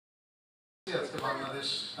আজকে বাংলাদেশ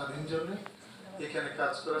স্বাধীন জন্য এখানে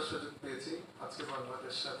কাজ করার সুযোগ পেয়েছি। আজকে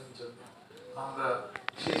বাংলাদেশ স্বাধীন জন্য আমরা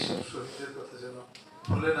সেই সব শহীদদের কথা যেন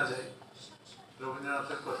ভুলে না যাই।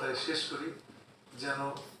 রবীন্দ্রনাথের কথায় শেষ করি, যেন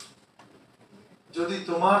যদি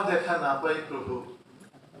তোমার দেখা না পাই প্রভু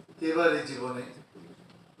এবার এই জীবনে,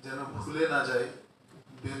 যেন ভুলে না যাই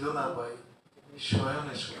বেদনা পাই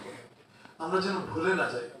শয়নে সকলে। আমরা যেন ভুলে না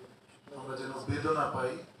যাই, আমরা যেন বেদনা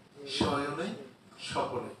পাই শয়নে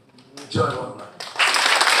সকলে। জয় বাংলা।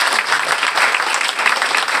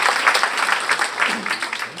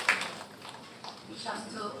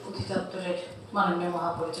 স্বাস্থ্য অধিদপ্তরের মাননীয়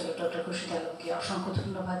মহাপরিচালক ডক্টর খুরশিদ আলমকে অসংখ্য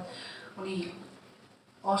ধন্যবাদ। উনি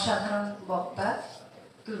অসাধারণ বক্তা।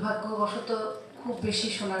 দুর্ভাগ্যবশত খুব বেশি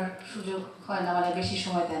শোনার সুযোগ হয় না, মানে বেশি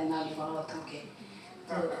সময় দেন না আমি গণমাধ্যমকে,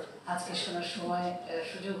 তো আজকে শোনার সময়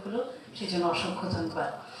সুযোগ হলো, সেই জন্য অসংখ্য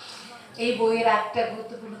ধন্যবাদ। এই বইয়ের একটা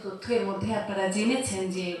গুরুত্বপূর্ণ তথ্য এর মধ্যে আপনারা জেনেছেন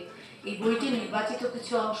যে এই বইটি নির্বাচিত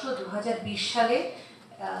কিছু অংশ 2020 সালে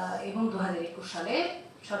এবং 2021 সালে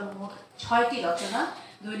সর্বমোট 6টি রচনা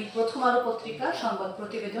দৈনিক প্রথম আলো পত্রিকা সংবাদ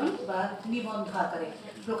প্রতিবেদন বা নিবন্ধ আকারে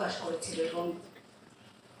প্রকাশ করেছিল, এবং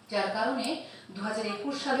যার কারণে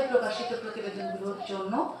 2021 সালে প্রকাশিত প্রতিবেদনগুলোর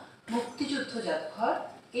জন্য মুক্তিযুদ্ধ জাদুঘর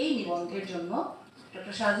এই নিবন্ধের জন্য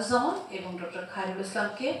ডক্টর শাহজাহান এবং ডক্টর খায়রুল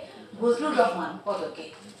ইসলামকে বজলুর রহমান পদকে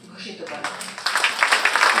ঘোষিত করে।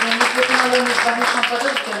 দৈনিক প্রথম আলোর নির্বাহী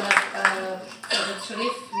সম্পাদক জনাব সাজ্জাদ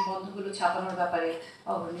শরীফ নিবন্ধগুলো ছাপানোর ব্যাপারে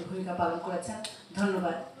অগ্রণী ভূমিকা পালন করেছেন।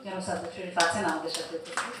 ধন্যবাদ জনাব সাজ্জাদ শরীফ আছেন আমাদের সাথে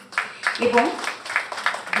উপস্থিত। এবং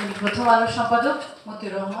দৈনিক প্রথম আলোর সম্পাদক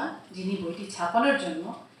মতিউর রহমান, যিনি বইটি ছাপানোর জন্য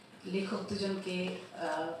লেখক দুজনকে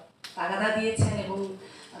তাগাদা দিয়েছেন এবং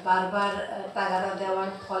বারবার তাগাদা দেওয়ার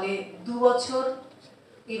ফলে 2 বছর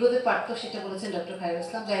এগোতে পারত সেটা বলেছেন ডক্টর খায়রুল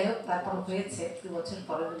ইসলাম। যাই হোক, তারপর হয়েছে 2 বছর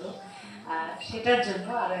পরে হলো। সেটার জন্য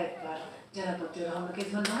আরো একবার জনাব মতিউর রহমানকে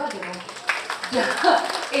ধন্যবাদ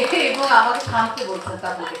এবং আমাকে থামতে বলছেন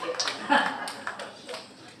তাদের থেকে।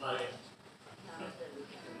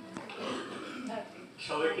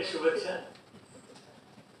 সবাইকে শুভেচ্ছা।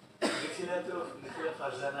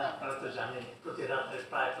 ফারজানা আপনারা তো জানেন প্রতি রাত্রে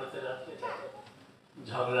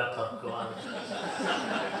ঝগড়া তর্ক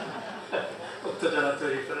উত্তেজনা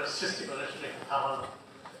তৈরি করার সৃষ্টি করে সেটাকে থামানো,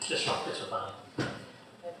 সে সব কিছু পারে।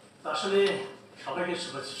 আসলে সবাইকে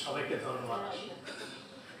শুভেচ্ছা, সবাইকে ধন্যবাদ।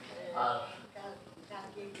 আর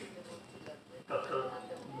ডক্টর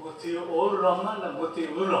মতিউর রহমান না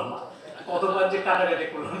মতিউর রহমান কতবার যে কাটাকাটি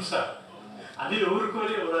করলাম স্যার, আমি উর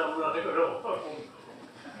করি ওরা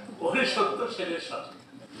ওরে সত্য সেটা সত্য,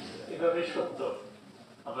 এভাবে সত্য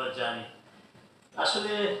আমরা জানি।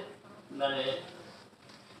 আসলে মানে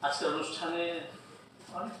আজকের অনুষ্ঠানে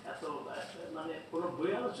অনেক এত মানে কোনো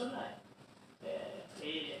বই আলোচনায়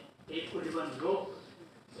এই পরিমাণ লোক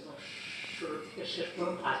এবং শুরু থেকে শেষ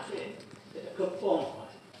পর্যন্ত থাকতে এটা খুব কম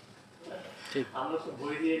হয়। আমরা তো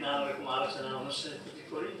বই নিয়ে নানা রকম আলোচনা অনুষ্ঠানে তৈরি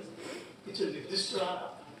করি, কিছু নির্দিষ্ট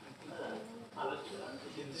আলোচনা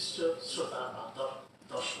নির্দিষ্ট শ্রোতা বা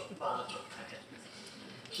দর্শক বা আলোচক থাকে।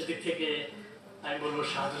 সেদিক থেকে আমি বলবো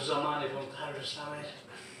শাহজাহান এবং খায়রুল ইসলামের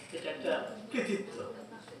এটা একটা কৃতিত্ব।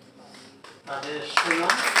 তাদের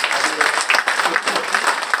সুনাম, তাদের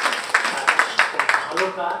ভালো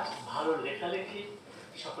কাজ, ভালো লেখালেখি,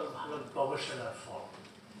 সকল ভালো গবেষণার ফল।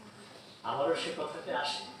 আমারও সে কথাতে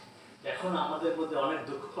আসে। এখন আমাদের মধ্যে অনেক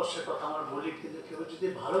দুঃখ কষ্টের কথা আমরা বলি, কিন্তু কেউ যদি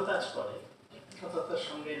ভালো কাজ করে সততার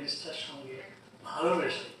সঙ্গে নিষ্ঠার সঙ্গে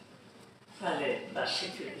ভালোবেসে, তাহলে তার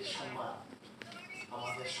স্বীকৃতি সম্মান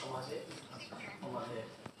আমাদের সমাজে আমাদের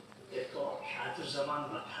শাহজাহান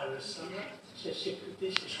বা খায়রুল ইসলাম সে স্বীকৃতি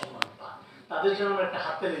সে সম্মান পান। তাদের জন্য একটা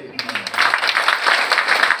হাতে লেগে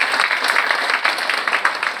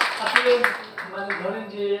আসলে মানে ধরেন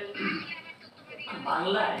যে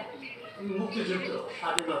বাংলায় মুক্তিযুদ্ধ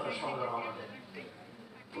স্বাধীনতা সংগ্রাম আমাদের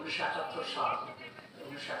 1971 সাল,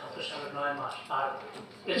 1971 সালের 9 মাস, তার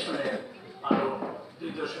পেছনে আরো 2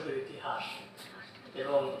 দশকের ইতিহাস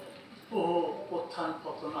এবং বহু উত্থান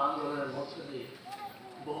পতন আন্দোলনের মধ্য দিয়ে,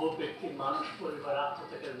 বহু ব্যক্তি মানুষ পরিবার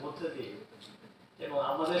আত্মত্যাগের মধ্য দিয়ে, এবং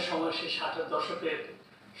আমাদের সময় সেই 60-এর দশকের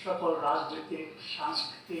সকল রাজনৈতিক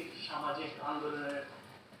সাংস্কৃতিক সামাজিক আন্দোলনের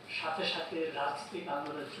সাথে সাথে রাজনৈতিক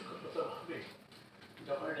আন্দোলনের যুগপতভাবে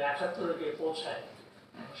যখন 71-এ গিয়ে পৌঁছায়,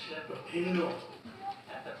 সেটা একটা ভিন্ন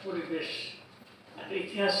একটা পরিবেশ, একটা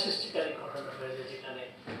ইতিহাস সৃষ্টিকারী ঘটনা হয়ে যায়, যেখানে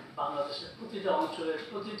বাংলাদেশের প্রতিটা অঞ্চলের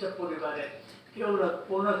প্রতিটা পরিবারের কেউ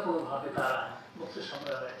না কোনোভাবে তারা মুক্তি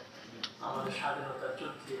সংগ্রামে আমাদের স্বাধীনতার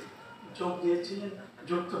যুদ্ধে যোগ দিয়েছিলেন,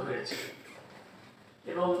 যুক্ত হয়েছিলেন।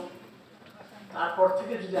 এবং তারপর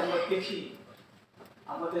থেকে যদি আমরা দেখি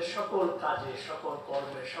আমাদের সকল কাজে, সকল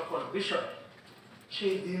কর্মে, সকল বিষয়ে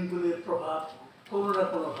সেই দিনগুলির প্রভাব কোনো না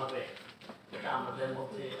কোনোভাবে আমাদের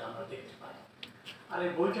মধ্যে আমরা দেখতে পাই। আর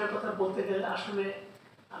এই বইটার কথা বলতে গেলে আসলে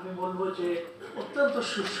আমি বলবো যে অত্যন্ত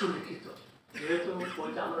সুলিখিত। যেহেতু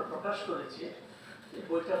বইটা আমরা প্রকাশ করেছি, এই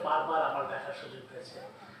বইটা বারবার আমার দেখার সুযোগ হয়েছে।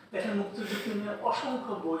 দেখেন, মুক্তিযুদ্ধ নিয়ে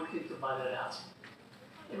অসংখ্য বই কিন্তু বাজারে আছে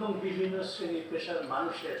এবং বিভিন্ন শ্রেণী পেশার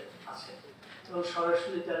মানুষের আছে, এবং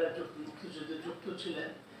সরাসরি যারা মুক্তিযুদ্ধে যুক্ত ছিলেন,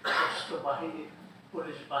 সশস্ত্র বাহিনী,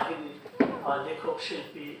 পুলিশ বাহিনী বা লেখক,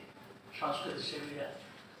 শিল্পী, সংস্কৃতি সেবীরা,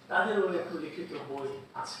 তাদেরও একটু লিখিত বই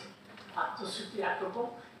আছে। আত্মস্মৃতি একরকম,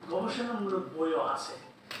 গবেষণামূলক বইও আছে।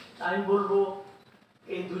 আমি বলবো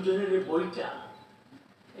এই দুজনের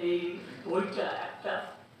এই বইটা একটা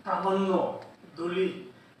প্রামাণ্য দলিল,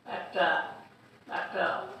 একটা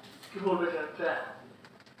কি বলবো, একটা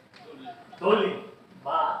দলিল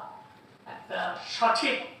বা একটা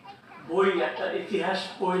সঠিক বই, একটা ইতিহাস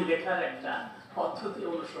বই লেখার একটা পদ্ধতি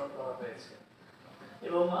অনুসরণ করা হয়েছে।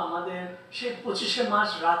 এবং আমাদের সেই 25শে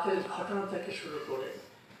মার্চ রাতের ঘটনা থেকে শুরু করে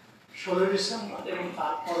 16 ডিসেম্বর এবং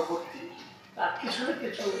তার পরবর্তী তার কিছু না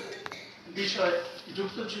কিছু বিষয়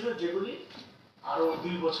যুক্ত ছিল, যেগুলি আরও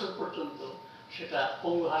 2 বছর পর্যন্ত সেটা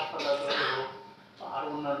পঙ্গু হাসপাতাল হোক বা আরও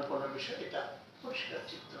অন্যান্য কোনো বিষয়, এটা পরিষ্কার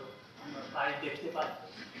চিত্র আমরা প্রায় দেখতে পাই।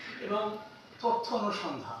 এবং তথ্য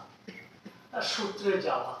অনুসন্ধান, তার সূত্রে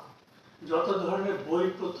যাওয়া, যত ধরনের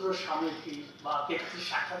বইপত্র, সাময়িকী বা ব্যক্তি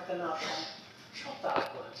সাক্ষাৎকার নেওয়া সব তারা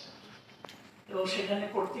করেছে। এবং সেখানে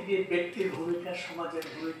করতে গিয়ে ব্যক্তির ভূমিকা, সমাজের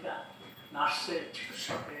ভূমিকা, নার্সের,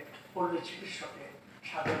 চিকিৎসকের, পল্লী চিকিৎসকের,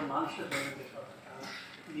 সাধারণ মানুষের ভূমিকা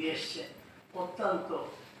নিয়ে এসছে অত্যন্ত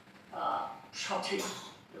সঠিক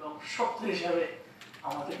এবং সত্য হিসাবে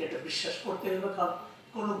আমাদেরকে এটা বিশ্বাস করতে হবে, কারণ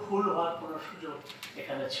কোনো ভুল হওয়ার কোনো সুযোগ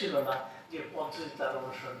এখানে ছিল না, যে পদ্ধতি তারা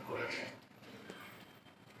অনুসরণ করেছে।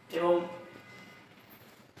 এবং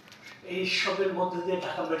এই সবের মধ্যে দিয়ে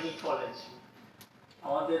ঢাকা মেডিকেল কলেজ,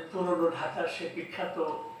 আমাদের পুরনো ঢাকার সে বিখ্যাত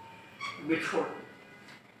মিটফোর্ড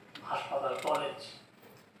হাসপাতাল কলেজ,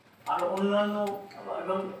 আর অন্যান্য,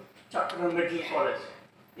 এবং চট্টগ্রাম মেডিকেল কলেজ,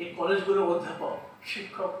 এই কলেজগুলোর অধ্যাপক,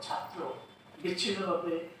 শিক্ষক, ছাত্র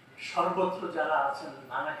বিচ্ছিন্নভাবে সর্বত্র যারা আছেন,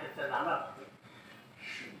 নানা ক্ষেত্রে নানাভাবে,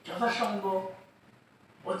 যথাসম্ভব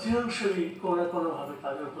অধিকাংশই কোনো না কোনোভাবে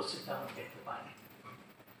তাদের উপস্থিতি আমরা দেখতে পাই।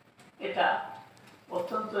 এটা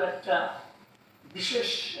অত্যন্ত একটা বিশেষ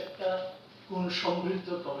একটা গুণ সমৃদ্ধ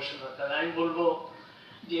গবেষণার কারণ আমি বলবো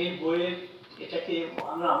যে এই বইয়ের এটাকে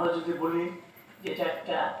আমরা যদি বলি যে এটা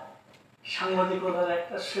একটা সাংবাদিকতার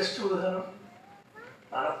একটা শ্রেষ্ঠ উদাহরণ,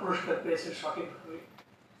 তারা পুরস্কার পেয়েছে সঠিকভাবে,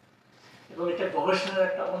 এবং এটা গবেষণার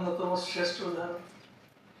একটা অন্যতম শ্রেষ্ঠ উদাহরণ।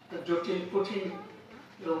 জটিল, কঠিন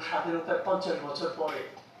এবং স্বাধীনতার 50 বছর পরে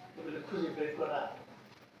এগুলো খুঁজে বের করা,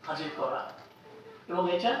 হাজির করা, এবং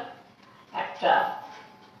এটা একটা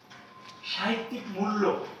সাহিত্যিক মূল্য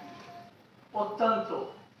অত্যন্ত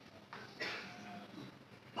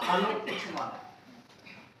ভালো কিছু মানে।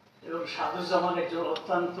 এবং সাধুজ্জামান একজন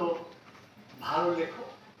অত্যন্ত ভালো লেখক,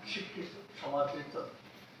 শিক্ষিত, সমাদৃত,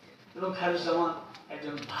 এবং খায়রুজ্জামান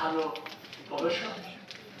একজন ভালো গবেষক।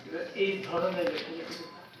 এই ধরনের লেখালেখি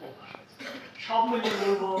সব মিলিয়ে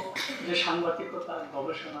বলবো যে সাংবাদিকতা,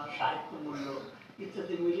 গবেষণা, সাহিত্য মূল্য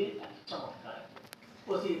ইত্যাদি মিলিয়ে একটা চমৎকার,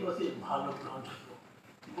 অতি অতি ভালো গ্রহণযোগ্য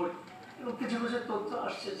বই। এবং কিছু কিছু তথ্য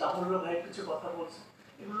আসছে, জাফরুল্লাহ ভাই কিছু কথা বলছে,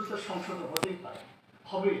 এগুলো তো সংশোধন হতেই পারে,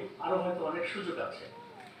 হবেই, আরও হয়তো অনেক সুযোগ আছে।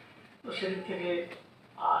 তো সেদিক থেকে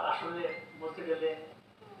আর আসলে বলতে গেলে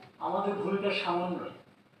আমাদের ভূমিকা সামান্যই,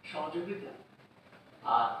 সহযোগিতা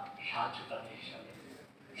আর সাহায্যকারী হিসাবে।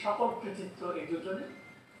 সকল কৃতিত্ব এই দুজনে,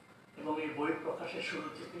 এবং এই বই প্রকাশের শুরু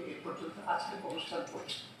থেকে এই পর্যন্ত আজকে অনুষ্ঠান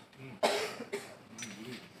করছে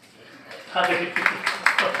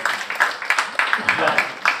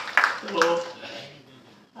তো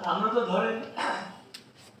আমরা তো ধরেন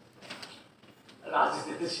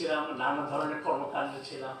রাজনীতিতে ছিলাম, নানা ধরনের কর্মকাণ্ডে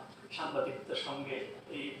ছিলাম, সাংবাদিকতার সঙ্গে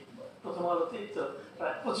এই প্রথম আলোতেই তো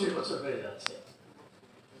প্রায় 25 বছর হয়ে যাচ্ছে।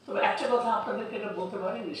 তবে একটা কথা আপনাদেরকে এটা বলতে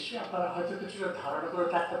পারি, নিশ্চয়ই আপনারা হয়তো কিছুটা ধারণা করে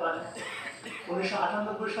থাকতে পারেন,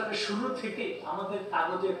 1998 সালের শুরু থেকে আমাদের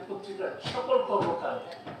কাগজের, পত্রিকার সকল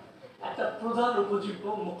কর্মকাণ্ডে একটা প্রধান উপজীব্য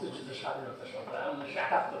মুক্তিযুদ্ধ, স্বাধীনতা সংগ্রাম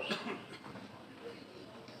 1971।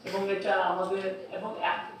 এবং এটা আমাদের, এবং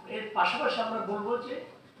এর পাশাপাশি আমরা বলবো যে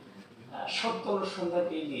সত্য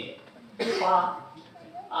অনুসন্ধানকে নিয়ে বা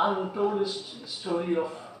untold story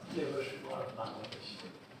of liberation of Bangladesh,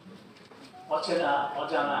 অচেনা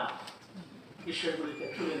অজানা বিষয়গুলিকে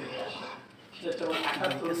তুলে নিয়ে আসা। সেটা যেমন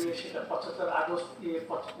 71 নিয়ে, সেটা 75 আগস্ট দিয়ে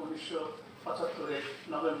 1975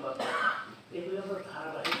 নভেম্বর, এগুলো আমরা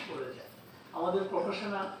ধারাবাহিক করে যায়। আমাদের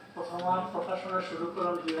প্রকাশনা শুরু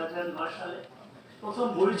করলাম 2009 সালে। প্রথম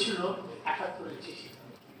বই ছিল 71 চিঠি,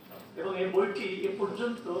 এবং এই বইটি এ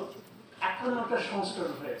পর্যন্ত 51টা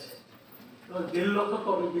সংস্করণ হয়েছে। এবং 1.5 লক্ষ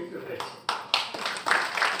কপি বিক্রি হয়েছে।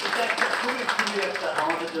 এটা একটা খুবই একটা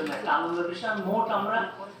আমাদের জন্য একটা আনন্দের বিষয়। মোট আমরা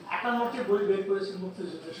 51টি বই বের করেছি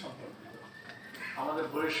মুক্তিযুদ্ধের সম্পর্কে। আমাদের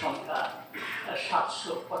বইয়ের সংখ্যা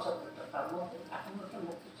 775টা, তার মধ্যে 51টা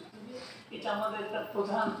মুক্তিযুদ্ধ নিয়ে। এটা আমাদের একটা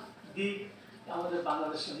প্রধান দিক, আমাদের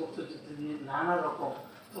বাংলাদেশের মুক্তিযুদ্ধ নিয়ে নানা রকম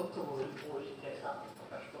তথ্য বই লেখা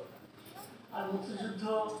প্রকাশ করবে। আর মুক্তিযুদ্ধ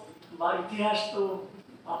বা ইতিহাস তো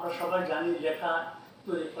আমরা সবাই জানি, লেখা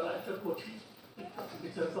তৈরি করা একটা কঠিন, একটু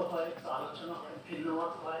বিতর্ক হয়, একটু আলোচনা হয়,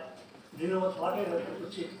 ভিন্নমত হয়। ভিন্নমত হওয়াটাই হয়তো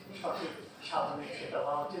উচিত, সঠিক, স্বাভাবিক, সেটা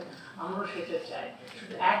হওয়া উচিত। আমরা সেটা চাই।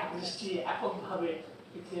 শুধু এক দৃষ্টি এককভাবে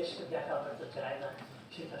ইতিহাসকে দেখা হয়তো চায় না,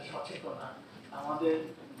 সেটা সঠিকও না। আমাদের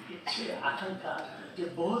ইচ্ছে, আকাঙ্ক্ষা যে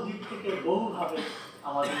বহু দিক থেকে বহুভাবে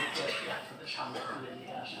আমাদের ইতিহাসকে আপনাদের সামনে তুলে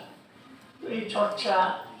নিয়ে আসা। তো এই চর্চা,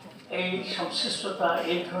 এই সংশ্লিষ্টতা,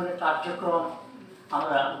 এই ধরনের কার্যক্রম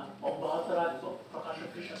আমরা অব্যাহত রাখবো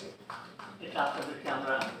প্রকাশক হিসাবে। এটা আপনাদেরকে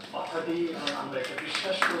আমরা কথা দিই এবং আমরা এটা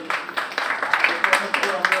বিশ্বাস করি।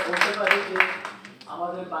 আমরা বলতে পারি যে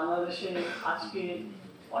আমাদের বাংলাদেশে আজকে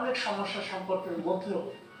অনেক সমস্যা সম্পর্কের মধ্যেও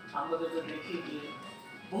আমরা যেটা দেখি যে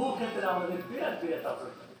বহু ক্ষেত্রে আমাদের বিরাট বিরাট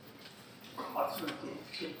অগ্রগতি, অর্থনীতি,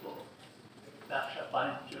 শিল্প, ব্যবসা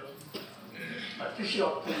বাণিজ্য বা কৃষি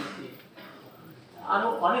অর্থনীতি, আরো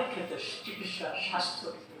অনেক ক্ষেত্রে চিকিৎসা, স্বাস্থ্য,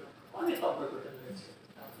 অনেক অগ্রগতি হয়েছে।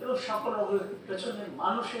 এবং সকল অগ্রগতির পেছনে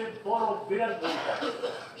মানুষের বড় বিরাট ভূমিকা,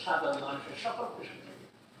 সাধারণ মানুষের সকল পেছনে।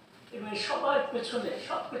 এবং সবার পেছনে,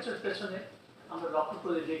 সব কিছুর পেছনে আমরা লক্ষ্য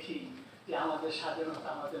করে দেখি যে আমাদের স্বাধীনতা,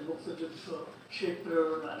 আমাদের মুক্তিযুদ্ধ, সে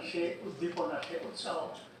প্রেরণা, সে উদ্দীপনা, সে উৎসাহ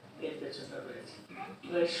এর পেছনে রয়েছে।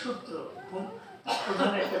 এর সূত্র,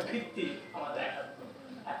 প্রধান একটা ভিত্তি আমাদের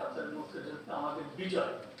 ৭১ মুক্তিযুদ্ধ, আমাদের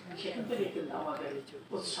বিজয়। সেখান থেকে কিন্তু আমাদের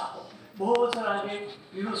উৎসাহ। বহু বছর আগে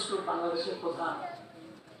ইউনেস্কো বাংলাদেশের প্রধান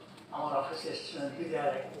আমার অফিসে এসেছিলেন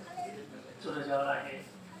বিদায়ের আগে, চলে যাওয়ার আগে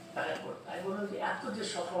দেখা করতে। আমি বললাম যে এত যে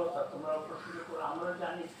সফলতা তোমরা প্রশ্ন করো, আমরা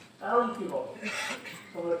জানি, কারণ কি বলো,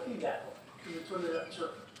 তোমরা কি দেখো, তুমি চলে যাচ্ছ,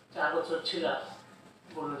 4 বছর ছিলা,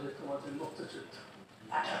 বললো যে তোমাদের মুক্তিযুদ্ধ,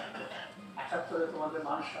 ৭১ তোমাদের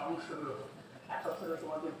মানুষের অংশগ্রহণ, ৭১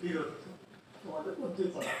 তোমাদের বীরত্ব, তোমাদের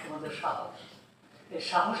উদ্দীপনা, তোমাদের সাহস। এই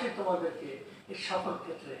সাহসই তোমাদেরকে এই সকল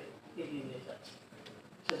ক্ষেত্রে এগিয়ে নিয়ে যাচ্ছে।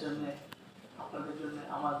 সেজন্য আপনাদের জন্য,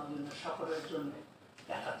 আমাদের জন্য, সকলের জন্য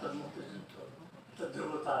 ৭১ মুক্তিযুদ্ধ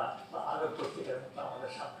ধ্রুবতা বা আলো পত্রিকার মতো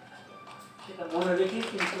আমাদের সামনে থাকে। সেটা মনে রেখেই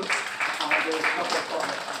কিন্তু আমাদের সকল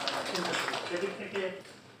কর্মসংস্থান চিন্তা করি। সেদিক থেকে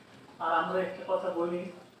আর আমরা একটা কথা বলি,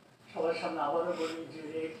 সবার সামনে আবারও বলি যে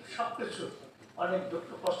এই সব কিছু অনেক দুঃখ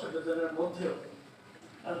কষ্ট বেদনার মধ্যেও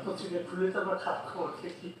পত্রিকা খুলে তো আমরা খারাপ খবর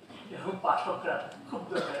দেখি এবং পাঠকরা খুব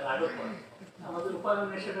রাগও করে। আমাদের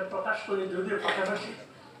উপায়নে সেটা প্রকাশ করি, যদিও পাশাপাশি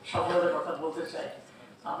সকলের কথা বলতে চাই।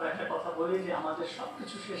 আমরা একটা কথা বলি যে আমাদের সব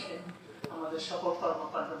কিছু শেষে আমাদের সকল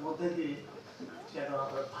কর্মকাণ্ডের মধ্যে দিয়ে যেন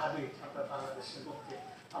আমরা ভাবি আমরা বাংলাদেশের মধ্যে,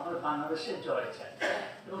 আমরা বাংলাদেশের জয় চাই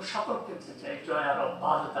এবং সকল ক্ষেত্রে চাই জয় আরো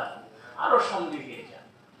বাধা, আরো সঙ্গে গিয়ে যান।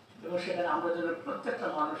 এবং সেখানে আমরা যেন প্রত্যেকটা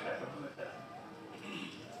মানুষ একটা ভূমিকা রাখি।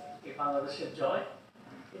 এই বাংলাদেশের জয়,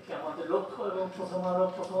 এটি আমাদের লক্ষ্য। এবং প্রথম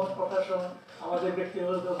প্রকাশন আমাদের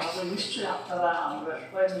ব্যক্তিগতভাবে নিশ্চয়ই আপনারা, আমরা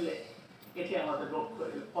সবাই মিলে এটি আমাদের লক্ষ্য,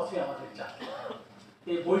 এই পথে আমাদের যাত্রা।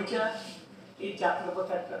 এই বইটা এই যাত্রার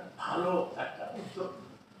পথে একটা ভালো একটা উদ্যোগ।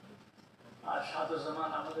 আর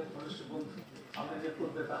শাহজামান আমাদের ঘনিষ্ঠ বন্ধু, আমরা যে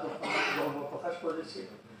পূর্বে তাদের গর্ব প্রকাশ করেছি,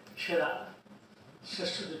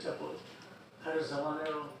 শ্রেষ্ঠ দুটা বই,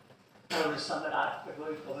 খায়রুজ্জামানেরও ইসলামের আরেকটা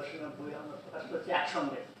বই, গবেষণার বই আমরা প্রকাশ করেছি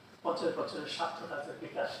একসঙ্গে, 50 বছরের সার্থকতার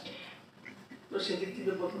বিকাশ নিয়ে। তো সেদিক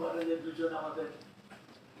থেকে বলতে পারেন যে দুজন আমাদের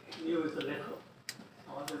নিয়মিত লেখক,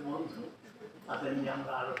 আমাদের বন্ধু, তাদের নিয়ে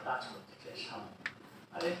আমরা আরো কাজ করতে চাই সামনে।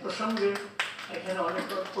 আর এই প্রসঙ্গে এখানে অনেক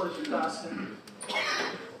পরিচিত আছেন,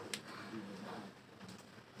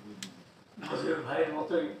 মতিউর ভাইয়ের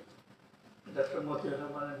মতোই, ডক্টর মতিউর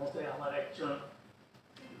রহমানের মতোই আমার একজন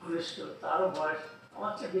ঘনিষ্ঠ, তারও বয়স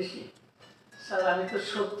আমার চেয়ে বেশি। স্যার আমি তো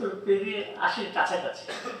 70 পেরিয়ে 80-র কাছাকাছি।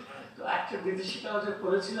 তো একটা বিদেশি কাগজে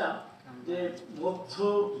করেছিলাম যে মধ্য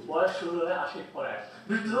বয়স শুরু হয় 80-র পরে,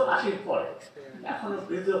 বৃদ্ধ 80-র পরে, এখনো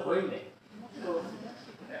বৃদ্ধ হয়নি। তো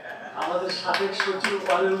আমাদের সাবেক সচিব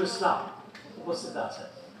ওয়ালিউল ইসলাম উপস্থিত আছেন।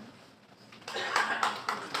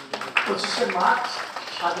 25শে মার্চ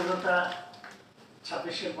স্বাধীনতা,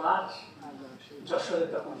 26শে মার্চ যশোরে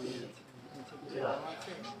তখন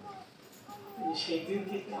তিনি সেই দিন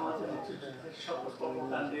থেকে আমাদের মুক্তিযুদ্ধের সকল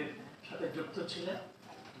কর্মকাণ্ডের সাথে যুক্ত ছিলেন।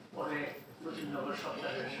 পরে মুজিবনগর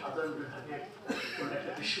সরকারের সাধারণ বিভাগের কোন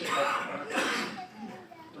একটা বিশ্ববিদ্যালয়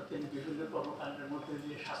তিনি বিভিন্ন কর্মকাণ্ডের মধ্যে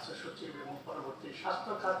দিয়ে স্বাস্থ্য সচিব এবং পরবর্তী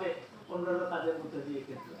স্বাস্থ্য খাতে অন্যান্য কাজের মধ্যে দিয়ে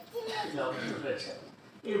কিন্তু তিনি অবসর হয়েছেন।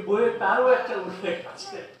 এই বইয়ে তারও একটা উল্লেখ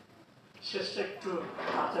আছে, শেষটা একটু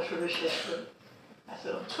কথা শুনে শেষ করে। একটা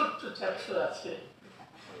ছোট্ট চ্যাপ্টার আছে,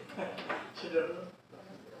 সেটা হলো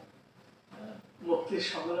মুক্তির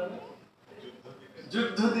সংগ্রামে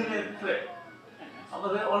যুদ্ধ দিনের প্রেম।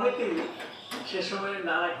 আমাদের অনেকেই সে সময়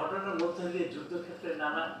নানা ঘটনার মধ্যে দিয়ে যুদ্ধক্ষেত্রে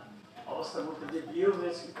নানা অবস্থার মধ্যে দিয়ে বিয়েও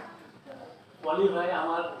হয়েছে। ওয়ালি ভাই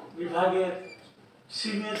আমার বিভাগের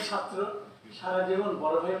সিনিয়র ছাত্র, সারা জীবন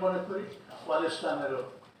বড় ভাই মনে করি। ওয়ালি ইসলামেরও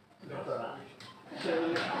ঘটনা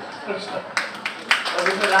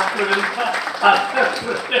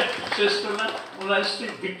শেষ করলাম। ওনার স্ত্রী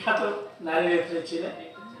বিখ্যাত নারী নেত্রী ছিলেন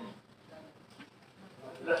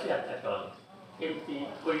এমপি,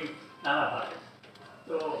 ওই নানাভাবে।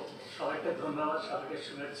 তো সবাইকে ধন্যবাদ, সবাইকে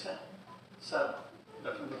শুভেচ্ছা। স্যার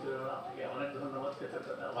ডক্টর মতিউর রহমান, আপনাকে অনেক ধন্যবাদ,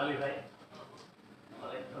 কৃতজ্ঞতা। ওয়ালি ভাই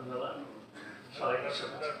অনেক ধন্যবাদ, সবাইকে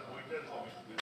শুভেচ্ছা।